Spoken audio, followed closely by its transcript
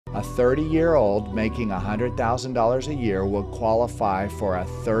A 30-year-old making $100,000 a year will qualify for a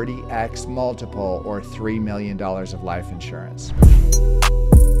 30x multiple or $3 million of life insurance.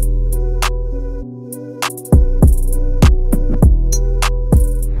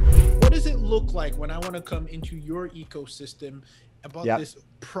 What does it look like when I want to come into your ecosystem about this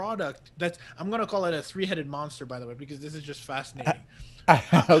product that's, I'm going to call it a three-headed monster, by the way, because this is just fascinating.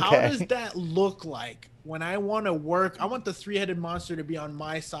 How does that look like when I want to work? I want the three-headed monster to be on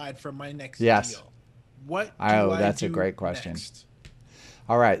my side for my next deal. What do I that's do a great question. Next?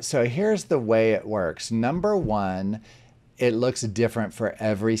 All right, so here's the way it works. Number one, it looks different for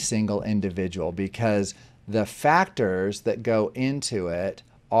every single individual because the factors that go into it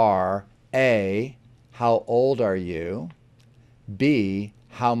are A, how old are you? B,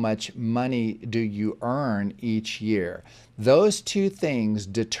 how much money do you earn each year? Those two things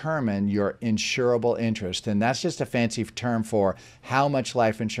determine your insurable interest, and that's just a fancy term for how much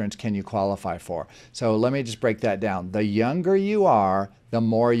life insurance can you qualify for. So let me just break that down. The younger you are, the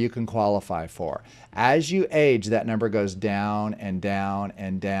more you can qualify for. As you age, that number goes down and down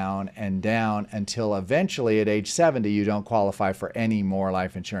and down and down until eventually at age 70, you don't qualify for any more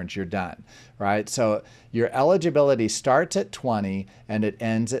life insurance. You're done, right? So your eligibility starts at 20 and it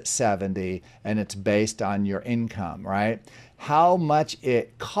ends at 70, and it's based on your income, right? How much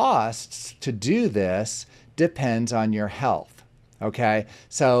it costs to do this depends on your health. Okay,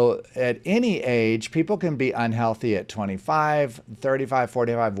 so at any age, people can be unhealthy at 25, 35,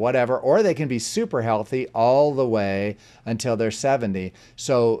 45, whatever, or they can be super healthy all the way until they're 70.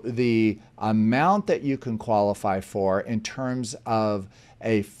 So the amount that you can qualify for in terms of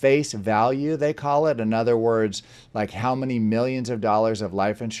a face value, they call it, in other words, like how many millions of dollars of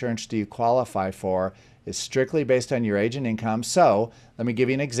life insurance do you qualify for, is strictly based on your age and income. So let me give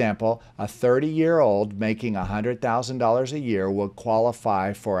you an example. A 30-year-old making $100,000 a year will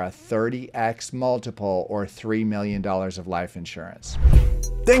qualify for a 30x multiple or $3 million of life insurance.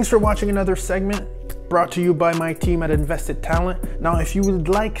 Thanks for watching another segment brought to you by my team at Invested Talent. Now, if you would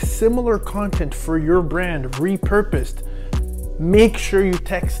like similar content for your brand repurposed, make sure you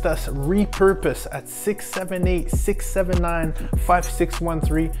text us repurpose at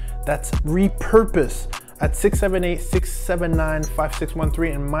 678-679-5613. That's repurpose at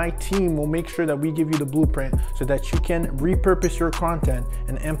 678-679-5613, and my team will make sure that we give you the blueprint so that you can repurpose your content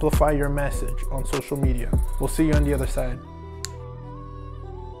and amplify your message on social media. We'll see you on the other side.